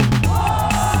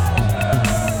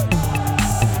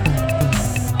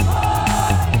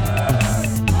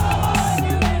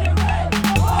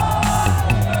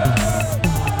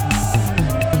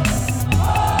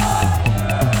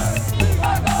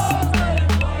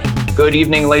Good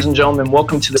evening, ladies and gentlemen.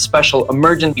 Welcome to the special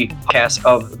emergency podcast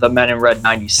of the Men in Red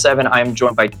 97. I am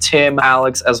joined by Tim,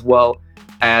 Alex, as well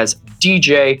as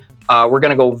DJ. We're going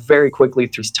to go very quickly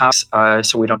through topics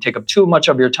so we don't take up too much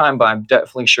of your time, but I'm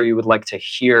definitely sure you would like to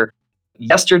hear.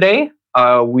 Yesterday,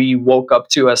 we woke up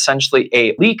to essentially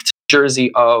a leaked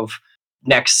jersey of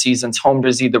next season's home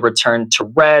jersey, the return to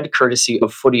red, courtesy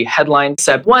of Footy Headline.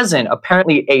 Said wasn't.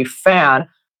 Apparently, a fan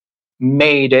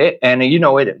made it, and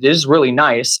it is really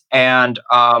nice, and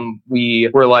we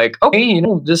were like, okay,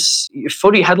 this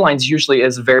Footy Headlines usually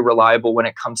is very reliable when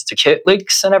it comes to kit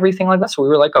leaks and everything like that, so we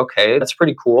were like, okay, that's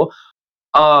pretty cool.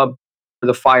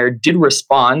 The Fire did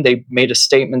respond. They made a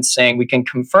statement saying, we can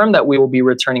confirm that we will be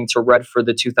returning to red for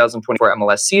the 2024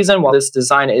 MLS season. While this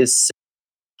design is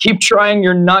keep trying,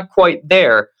 you're not quite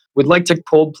there. We'd like to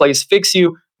Coldplay's Fix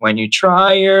You when you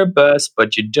try your best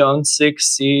but you don't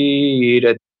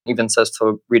succeed. Even says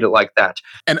to read it like that.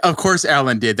 And of course,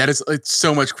 Alan did. It's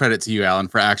so much credit to you, Alan,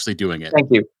 for actually doing it. Thank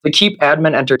you. To keep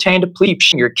admin entertained, please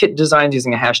keep your kit designs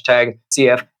using a hashtag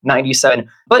CF97.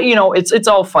 But it's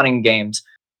all fun and games.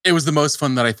 It was the most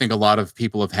fun that I think a lot of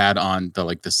people have had on the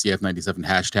CF97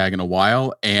 hashtag in a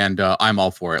while, and I'm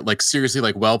all for it. Like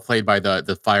seriously, well played by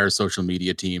the Fire social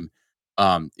media team.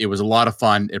 It was a lot of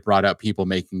fun. It brought out people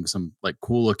making some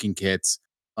cool looking kits.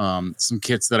 Some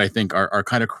kits that I think are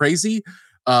kind of crazy.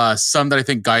 Some that I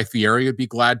think Guy Fieri would be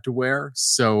glad to wear.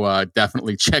 So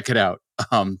definitely check it out.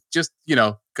 Just,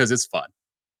 because it's fun.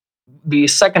 The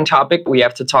second topic we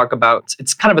have to talk about,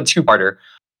 it's kind of a two-parter.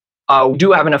 We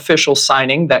do have an official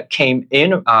signing that came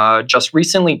in just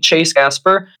recently. Chase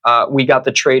Gasper, we got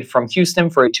the trade from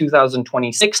Houston for a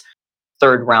 2026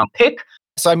 third-round pick.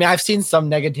 So, I've seen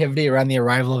some negativity around the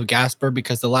arrival of Gasper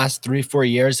because the last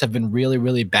 3-4 years have been really,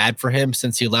 really bad for him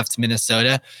since he left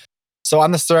Minnesota. So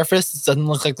on the surface, it doesn't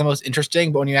look like the most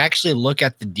interesting, but when you actually look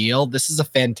at the deal, this is a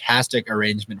fantastic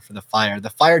arrangement for the Fire.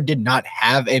 The Fire did not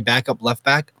have a backup left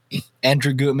back.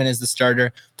 Andrew Gutman is the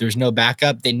starter. There's no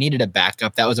backup. They needed a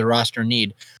backup. That was a roster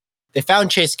need. They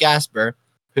found Chase Gasper,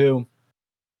 who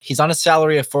he's on a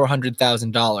salary of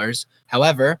 $400,000.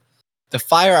 However, the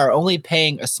Fire are only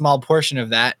paying a small portion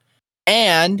of that,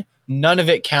 and none of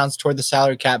it counts toward the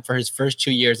salary cap for his first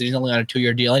 2 years. He's only on a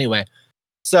 2-year deal anyway.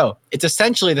 So it's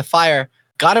essentially the Fire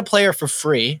got a player for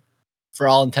free for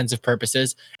all intensive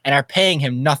purposes and are paying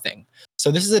him nothing. So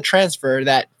this is a transfer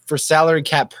that for salary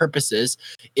cap purposes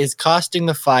is costing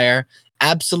the Fire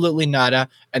absolutely nada,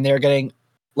 and they're getting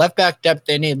left back depth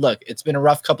they need. Look, it's been a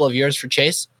rough couple of years for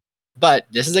Chase, but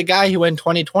this is a guy who in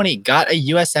 2020 got a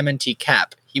USMNT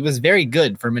cap. He was very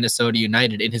good for Minnesota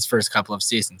United in his first couple of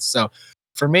seasons. So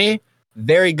for me,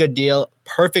 very good deal,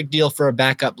 perfect deal for a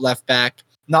backup left back.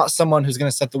 Not someone who's going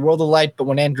to set the world alight, but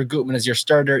when Andrew Gutman is your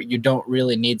starter, you don't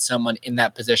really need someone in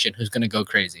that position who's going to go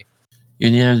crazy.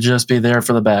 You need to just be there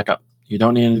for the backup. You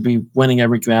don't need to be winning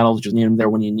every battle. You just need him there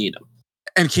when you need him.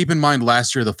 And keep in mind,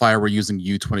 last year, the Fire were using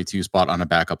U22 spot on a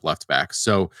backup left back.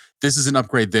 So this is an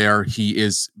upgrade there. He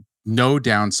is no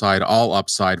downside, all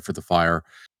upside for the Fire.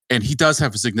 And he does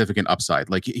have a significant upside.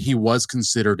 He was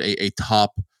considered a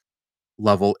top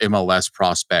level MLS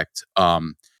prospect,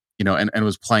 and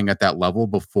was playing at that level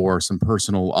before some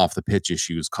personal off the pitch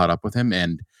issues caught up with him.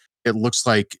 And it looks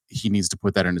like he needs to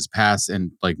put that in his past.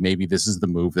 And maybe this is the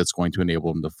move that's going to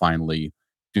enable him to finally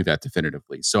do that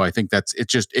definitively. So I think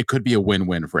it could be a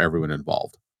win-win for everyone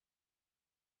involved.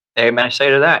 Hey, man, I say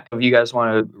to that, if you guys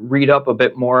want to read up a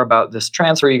bit more about this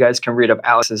transfer, you guys can read up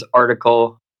Alex's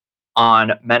article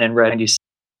on meninred.com.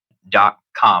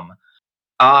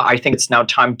 I think it's now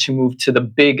time to move to the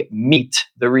big meat.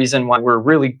 The reason why we're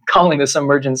really calling this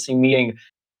emergency meeting,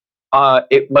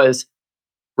 it was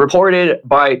reported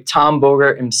by Tom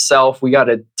Bogert himself. We got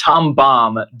a Tom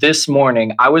bomb this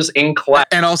morning. I was in class.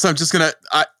 And also,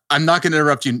 I'm not going to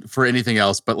interrupt you for anything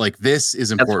else, but this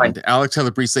is important. Alex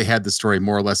Calabrese had the story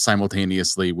more or less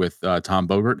simultaneously with Tom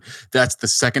Bogert. That's the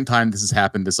second time this has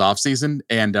happened this offseason.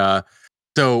 And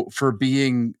so for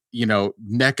being,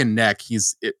 neck and neck,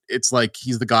 it's like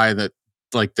he's the guy that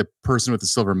the person with the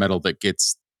silver medal that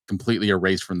gets completely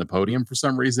erased from the podium for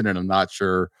some reason. And I'm not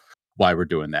sure why we're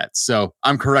doing that. So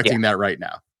I'm correcting that right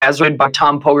now. As read by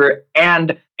Tom Bogert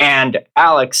and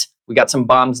Alex, we got some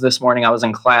bombs this morning. I was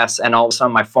in class and all of a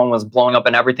sudden my phone was blowing up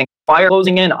and everything. Fire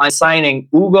closing in on signing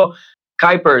Hugo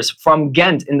Cuypers from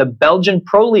Ghent in the Belgian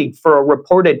Pro League for a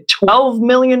reported $12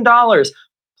 million.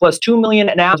 Plus $2 million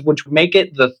in ads, which would make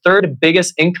it the third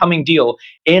biggest incoming deal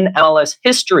in MLS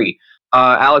history.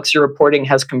 Alex, your reporting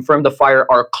has confirmed the Fire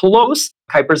are close.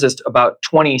 Cuypers is about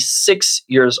 26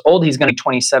 years old. He's going to be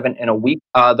 27 in a week.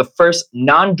 The first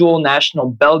non-dual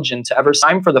national Belgian to ever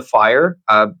sign for the Fire.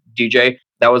 DJ,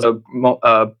 That was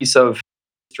a piece of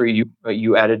history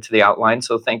you added to the outline,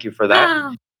 so thank you for that.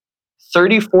 Wow.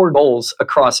 34 goals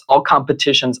across all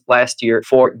competitions last year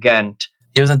for Ghent.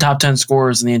 He was in top 10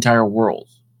 scorers in the entire world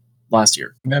last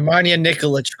year. Nemanja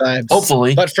Nikolic vibes.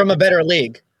 Hopefully. But from a better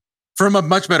league. From a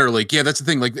much better league. Yeah, that's the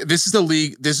thing. Like, this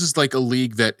is like a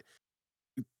league that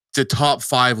the top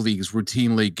 5 leagues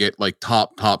routinely get like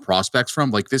top prospects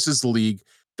from. Like, this is the league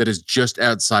that is just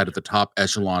outside of the top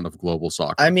echelon of global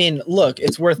soccer. I mean, look,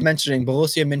 it's worth mentioning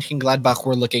Borussia Mönchengladbach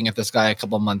were looking at this guy a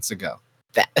couple months ago.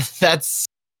 That's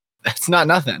not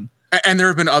nothing. And there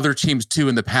have been other teams too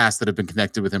in the past that have been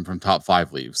connected with him from top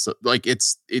 5 leagues. So like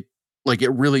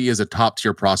it really is a top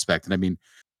tier prospect. And I mean,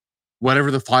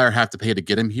 whatever the Fire have to pay to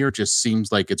get him here just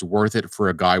seems like it's worth it for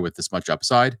a guy with this much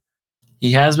upside.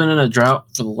 He has been in a drought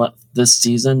for this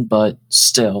season, but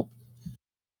still.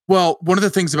 Well, one of the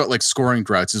things about like scoring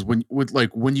droughts is when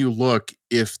you look,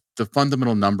 if the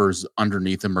fundamental numbers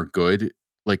underneath them are good,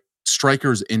 like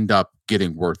strikers end up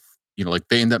getting worth, like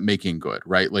they end up making good,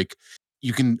 right? Like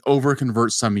you can over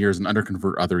convert some years and under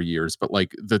convert other years, but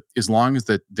like as long as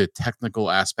the technical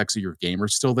aspects of your game are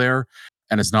still there,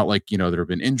 and it's not like, there have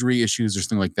been injury issues or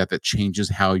something like that changes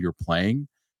how you're playing.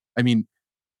 I mean,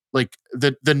 like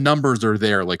the numbers are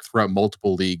there like throughout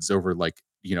multiple leagues over like,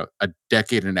 a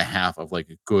decade and a half of like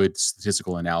a good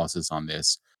statistical analysis on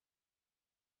this.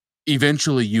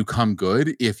 Eventually you come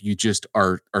good if you just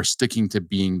are sticking to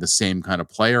being the same kind of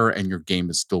player and your game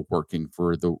is still working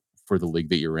for the league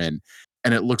that you're in.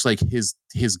 And it looks like his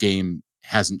game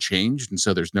hasn't changed. And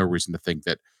so there's no reason to think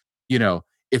that,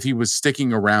 if he was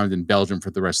sticking around in Belgium for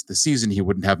the rest of the season, he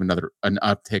wouldn't have an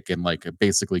uptick and like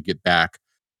basically get back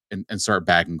and start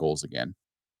bagging goals again.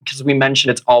 Because we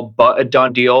mentioned it's all but a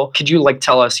done deal. Could you like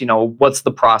tell us, what's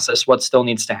the process? What still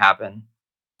needs to happen?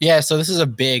 Yeah, so this is a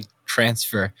big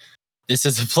transfer. This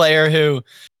is a player who,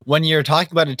 when you're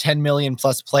talking about a 10 million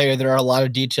plus player, there are a lot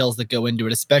of details that go into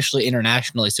it, especially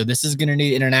internationally. So this is going to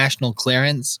need international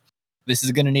clearance. This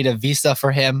is going to need a visa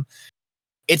for him.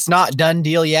 It's not done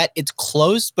deal yet. It's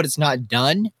close, but it's not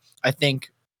done. I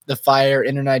think the Fire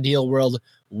in an ideal world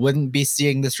wouldn't be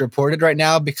seeing this reported right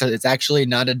now because it's actually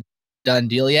not a done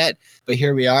deal yet, but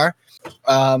here we are.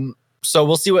 So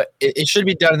we'll see what it should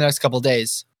be done in the next couple of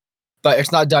days, but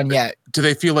it's not done yet. Do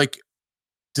they feel like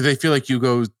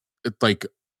Hugo like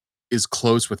is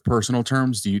close with personal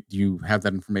terms? Do you have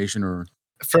that information? Or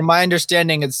from my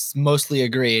understanding, it's mostly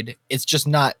agreed. It's just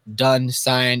not done,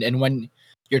 signed. And when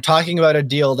you're talking about a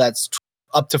deal that's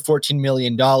up to $14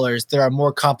 million, there are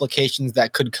more complications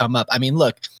that could come up. I mean,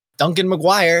 look, Duncan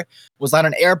Maguire was on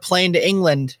an airplane to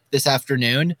England this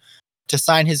afternoon to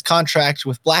sign his contract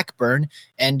with Blackburn,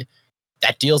 and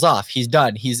that deal's off. He's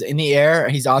done. He's in the air.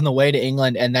 He's on the way to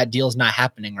England, and that deal's not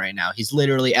happening right now. He's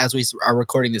literally, as we are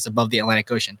recording this, above the Atlantic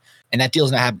Ocean, and that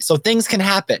deal's not happening. So things can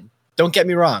happen. Don't get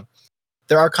me wrong.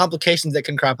 There are complications that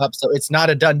can crop up, so it's not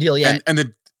a done deal yet. And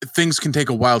the things can take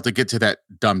a while to get to that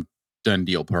done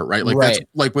deal part, right? Like that's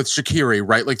like with Shaqiri,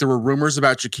 right? Like there were rumors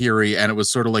about Shaqiri, and it was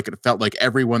sort of like it felt like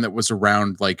everyone that was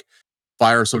around like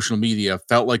Fire social media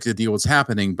felt like the deal was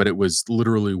happening, but it was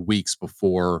literally weeks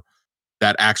before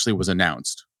that actually was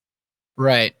announced.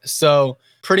 Right. So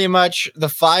pretty much the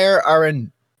Fire are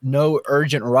in no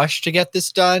urgent rush to get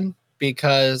this done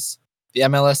because the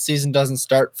MLS season doesn't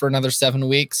start for another 7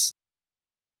 weeks.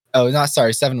 Oh, not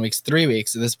sorry, 7 weeks, 3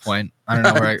 weeks at this point. I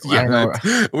don't know where. I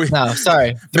don't know. No,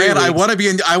 sorry. Man, I want to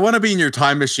be in your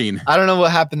time machine. I don't know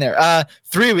what happened there.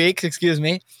 3 weeks, excuse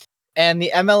me. And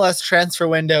the MLS transfer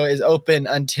window is open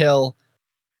until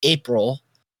April.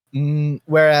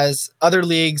 Whereas other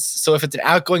leagues, so if it's an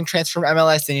outgoing transfer from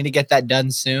MLS, they need to get that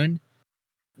done soon.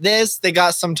 They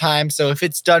got some time. So if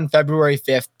it's done February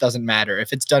 5th, doesn't matter.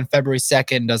 If it's done February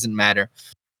 2nd, doesn't matter.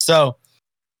 So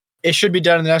it should be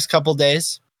done in the next couple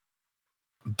days.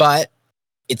 But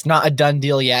it's not a done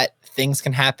deal yet. Things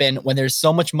can happen. When there's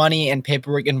so much money and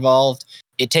paperwork involved,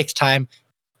 it takes time.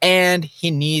 And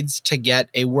he needs to get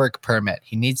a work permit.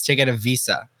 He needs to get a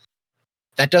visa.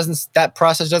 That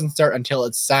process doesn't start until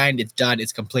it's signed, it's done,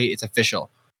 it's complete, it's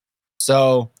official.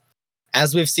 So,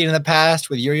 as we've seen in the past,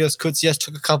 with Urios Koutsias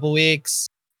took a couple weeks,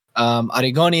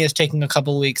 Arrigoni is taking a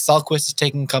couple weeks, Salquist is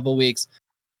taking a couple weeks.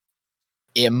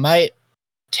 It might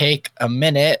take a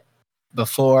minute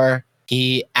before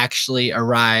he actually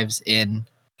arrives in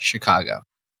Chicago.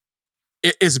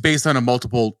 It is based on a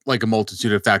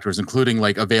multitude of factors, including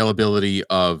like availability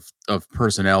of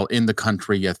personnel in the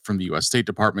country from the U.S. State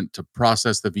Department to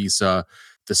process the visa,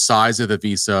 the size of the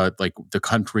visa, like the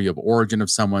country of origin of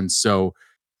someone. So,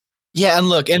 yeah, and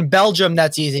look, in Belgium,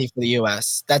 that's easy for the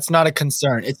U.S. That's not a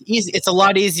concern. It's easy. It's a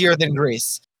lot easier than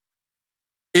Greece.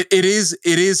 It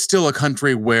is still a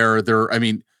country where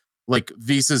like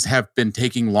visas have been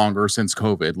taking longer since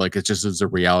COVID. Like it just is a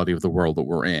reality of the world that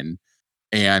we're in.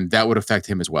 And that would affect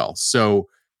him as well. So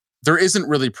there isn't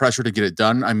really pressure to get it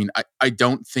done. I mean, I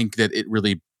don't think that it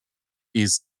really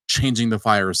is changing the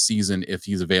Fire's season if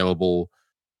he's available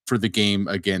for the game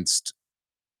against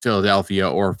Philadelphia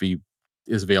or if he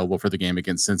is available for the game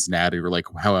against Cincinnati or like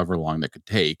however long that could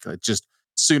take. Just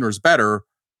sooner is better,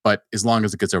 but as long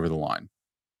as it gets over the line.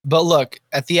 But look,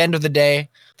 at the end of the day,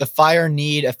 the Fire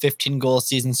need a 15-goal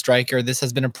season striker. This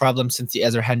has been a problem since the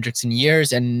Ezra Hendrickson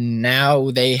years, and now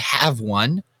they have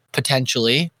one,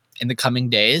 potentially, in the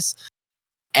coming days.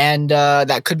 And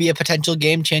that could be a potential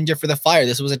game changer for the Fire.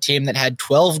 This was a team that had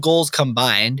 12 goals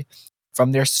combined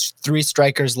from their 3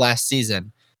 strikers last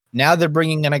season. Now they're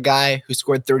bringing in a guy who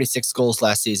scored 36 goals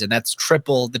last season. That's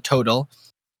triple the total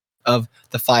of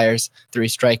the Fire's 3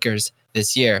 strikers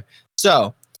this year.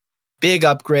 So, big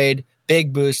upgrade,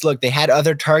 big boost. Look, they had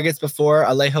other targets before.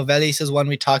 Alejo Vélez is one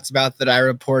we talked about that I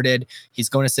reported. He's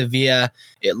going to Sevilla.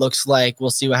 It looks like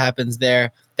we'll see what happens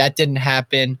there. That didn't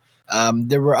happen.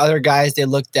 There were other guys they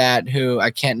looked at who I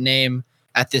can't name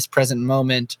at this present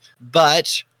moment,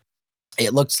 but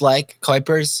it looks like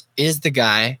Cuypers is the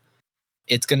guy.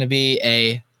 It's going to be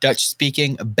a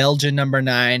Dutch-speaking Belgian number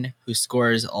 9 who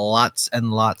scores lots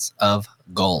and lots of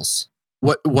goals.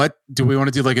 What do we want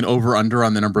to do, like an over under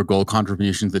on the number of goal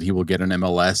contributions that he will get in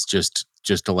MLS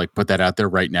just to like put that out there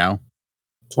right now?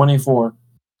 24.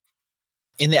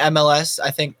 In the MLS, I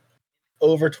think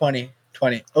over 20.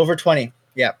 Over 20.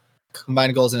 Yeah.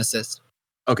 Combined goals and assists.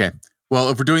 Okay. Well,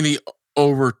 if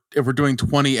we're doing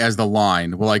 20 as the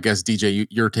line, well, I guess DJ,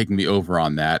 you're taking the over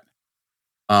on that.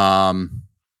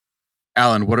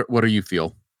 Alan, what do you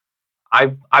feel?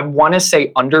 I want to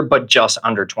say under, but just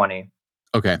under 20.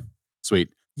 Okay. Sweet.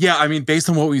 Yeah, I mean, based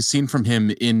on what we've seen from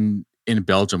him in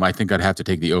Belgium, I think I'd have to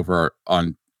take the over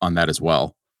on that as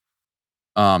well.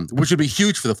 Which would be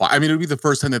huge for the Fly. I mean, it would be the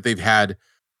first time that they've had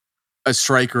a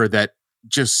striker that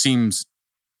just seems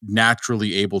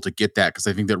naturally able to get that, because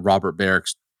I think that Robert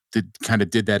Barracks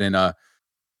did that in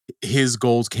his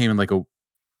goals came in like a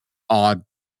odd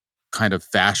kind of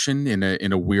fashion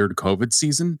in a weird COVID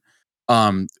season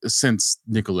since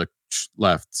Nikolic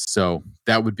left. So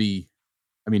that would be,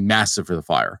 I mean, massive for the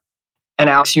Fire. And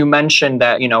Alex, you mentioned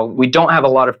that, we don't have a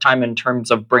lot of time in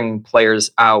terms of bringing players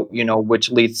out,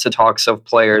 which leads to talks of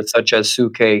players such as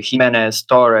Suke, Jimenez,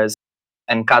 Torres,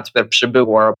 and Kacper Przybył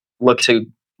who are look to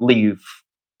leave.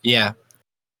 Yeah.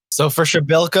 So for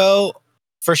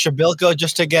Przybyłko,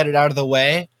 just to get it out of the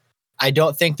way, I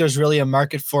don't think there's really a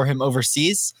market for him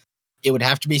overseas. It would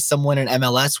have to be someone in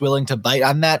MLS willing to bite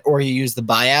on that, or you use the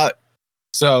buyout.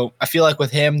 So I feel like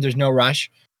with him, there's no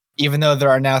rush. Even though there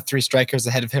are now 3 strikers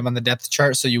ahead of him on the depth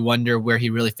chart, so you wonder where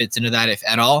he really fits into that, if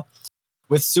at all.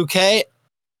 With Suke,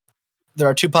 there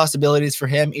are 2 possibilities for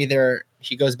him. Either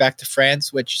he goes back to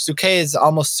France, which Suke is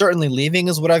almost certainly leaving,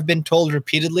 is what I've been told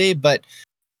repeatedly, but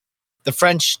the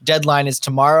French deadline is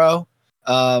tomorrow.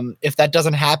 If that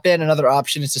doesn't happen, another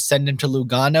option is to send him to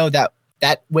Lugano.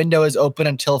 That window is open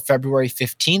until February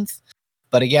 15th.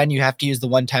 But again, you have to use the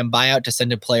one-time buyout to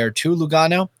send a player to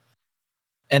Lugano.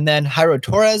 And then Jairo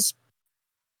Torres,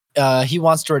 he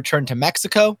wants to return to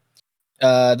Mexico.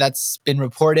 That's been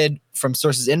reported from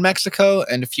sources in Mexico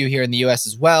and a few here in the U.S.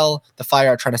 as well. The Fire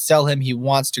are trying to sell him. He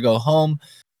wants to go home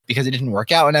because it didn't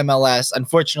work out in MLS.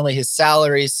 Unfortunately, his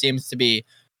salary seems to be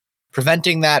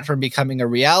preventing that from becoming a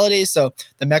reality. So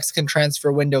the Mexican transfer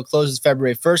window closes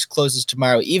February 1st, closes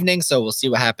tomorrow evening. So we'll see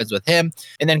what happens with him.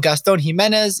 And then Gaston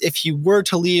Jimenez, if he were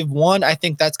to leave, I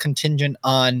think that's contingent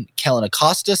on Kellen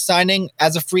Acosta signing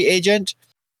as a free agent,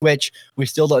 which we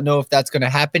still don't know if that's going to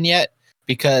happen yet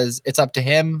because it's up to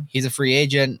him. He's a free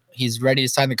agent. He's ready to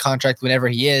sign the contract whenever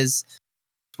he is.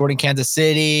 Sporting Kansas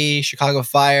City, Chicago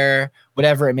Fire,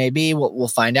 whatever it may be, we'll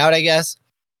find out, I guess.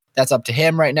 That's up to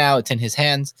him right now. It's in his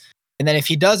hands. And then if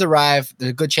he does arrive, there's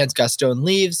a good chance Gaston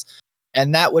leaves,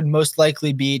 and that would most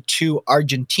likely be to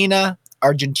Argentina.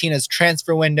 Argentina's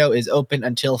transfer window is open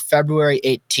until February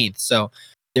 18th, so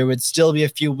there would still be a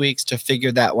few weeks to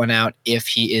figure that one out if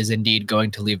he is indeed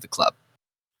going to leave the club.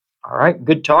 All right,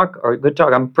 good talk.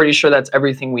 I'm pretty sure that's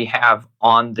everything we have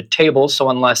on the table,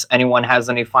 so unless anyone has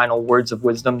any final words of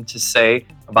wisdom to say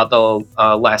about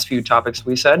the last few topics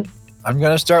we said. I'm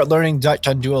going to start learning Dutch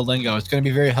on Duolingo. It's going to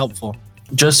be very helpful.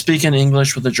 Just speak in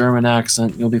English with a German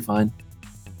accent. You'll be fine.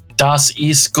 Das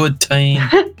ist gut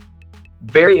time.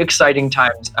 Very exciting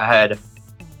times ahead.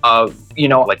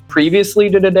 Like previously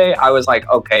to today, I was like,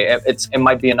 okay, it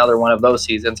might be another one of those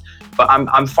seasons. But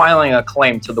I'm filing a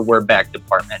claim to the We're Back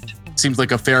department. seems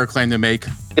like a fair claim to make.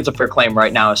 It's a fair claim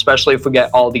right now, especially if we get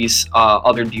all these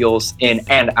other deals in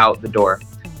and out the door.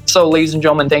 So, ladies and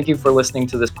gentlemen, thank you for listening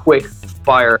to this quick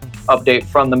fire update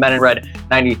from the Men in Red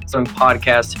 97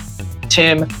 podcast.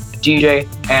 Tim, DJ,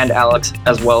 and Alex,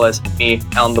 as well as me,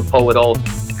 Alan the Poet Old.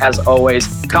 As always,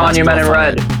 come on, you Men in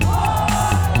Red.